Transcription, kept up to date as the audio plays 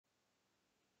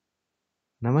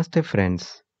Namaste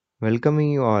friends,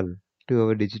 welcoming you all to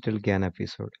our digital Gyan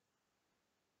episode.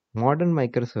 Modern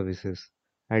microservices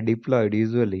are deployed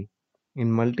usually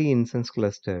in multi-instance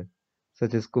cluster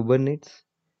such as Kubernetes,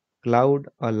 cloud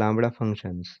or lambda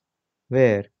functions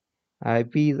where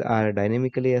IPs are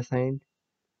dynamically assigned.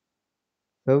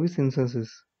 Service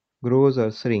instances grows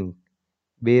or shrink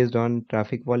based on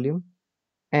traffic volume,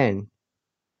 and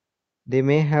they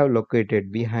may have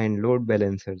located behind load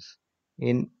balancers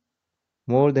in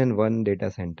more than one data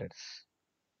centers.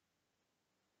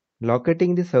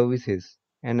 Locating the services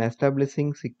and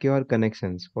establishing secure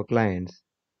connections for clients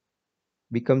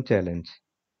become challenge.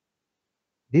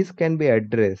 This can be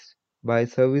addressed by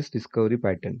service discovery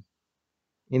pattern.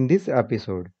 In this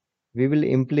episode, we will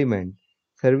implement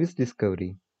service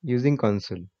discovery using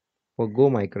Consul for Go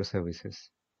microservices.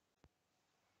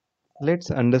 Let's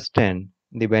understand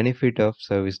the benefit of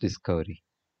service discovery.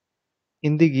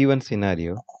 In the given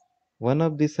scenario, one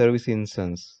of the service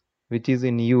instance which is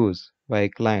in use by a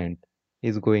client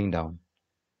is going down.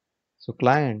 So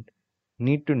client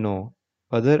need to know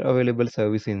other available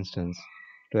service instance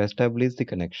to establish the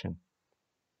connection.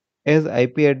 As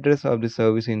IP address of the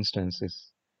service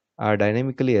instances are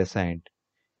dynamically assigned,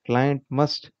 client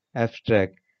must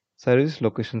abstract service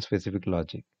location specific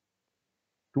logic.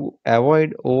 To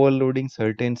avoid overloading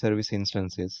certain service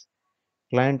instances,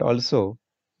 client also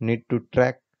need to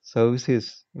track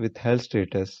services with health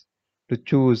status to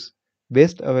choose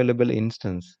best available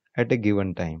instance at a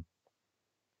given time.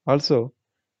 Also,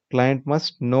 client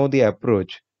must know the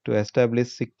approach to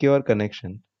establish secure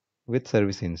connection with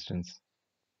service instance.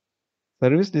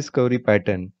 Service discovery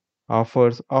pattern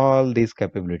offers all these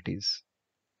capabilities.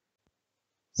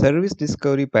 Service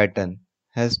discovery pattern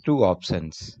has two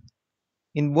options.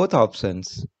 In both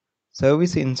options,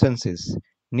 service instances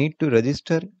need to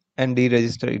register and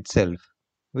deregister itself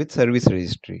with service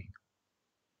registry.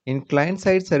 In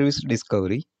client-side service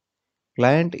discovery,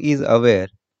 client is aware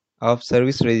of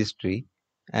service registry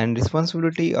and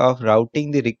responsibility of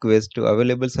routing the request to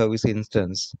available service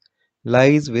instance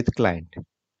lies with client.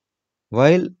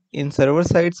 While in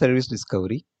server-side service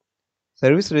discovery,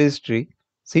 service registry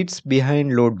sits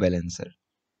behind load balancer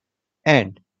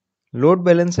and load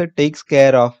balancer takes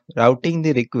care of routing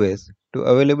the request to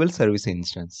available service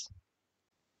instance.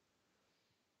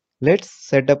 Let's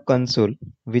set up Consul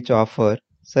which offer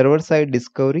server-side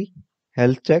discovery,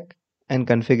 health check and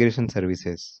configuration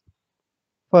services.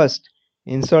 First,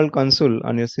 install Consul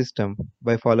on your system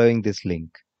by following this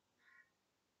link.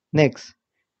 Next,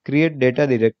 create data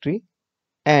directory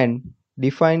and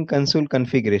define Consul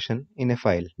configuration in a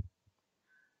file.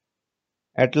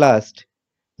 At last,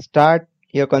 start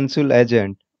your Consul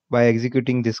agent by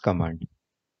executing this command.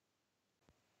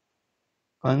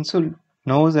 Consul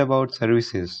knows about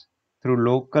services through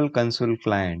local Consul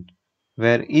client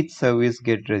where each service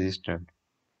gets registered.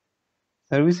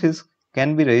 Services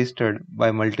can be registered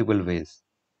by multiple ways.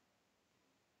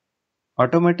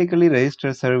 Automatically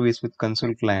register service with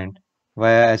Consul client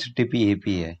via HTTP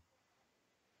API.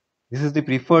 This is the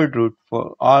preferred route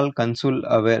for all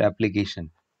Consul-aware applications.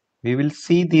 We will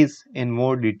see this in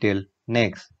more detail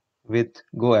next with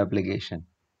Go application.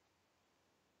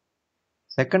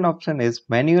 Second option is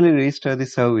manually register the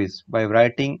service by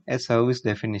writing a service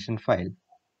definition file.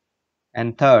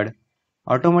 And third,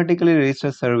 automatically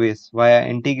register service via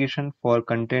integration for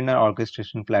container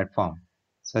orchestration platform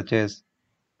such as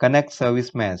Connect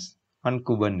Service Mesh on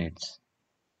Kubernetes.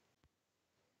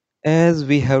 As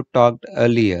we have talked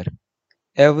earlier,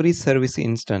 every service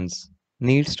instance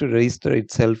needs to register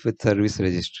itself with service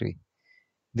registry.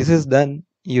 This is done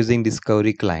using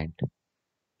Discovery Client.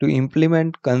 To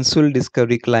implement Consul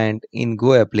Discovery Client in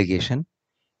Go application,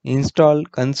 install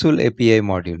Consul API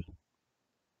module.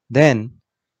 Then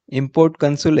import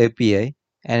Consul API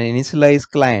and initialize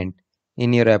client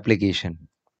in your application.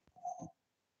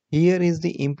 Here is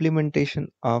the implementation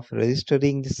of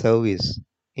registering the service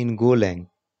in Golang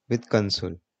with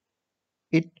Consul.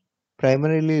 It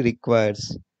primarily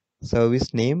requires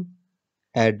service name,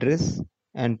 address,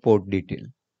 and port detail.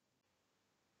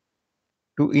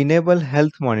 To enable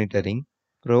health monitoring,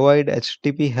 provide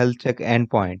HTTP health check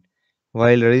endpoint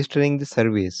while registering the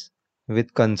service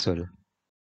with Consul.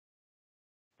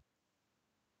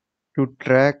 To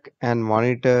track and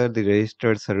monitor the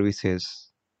registered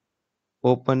services,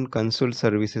 open Consul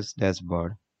Services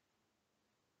dashboard.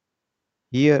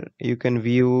 Here you can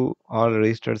view all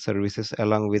registered services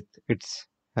along with its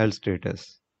health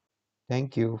status.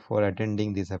 Thank you for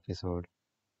attending this episode.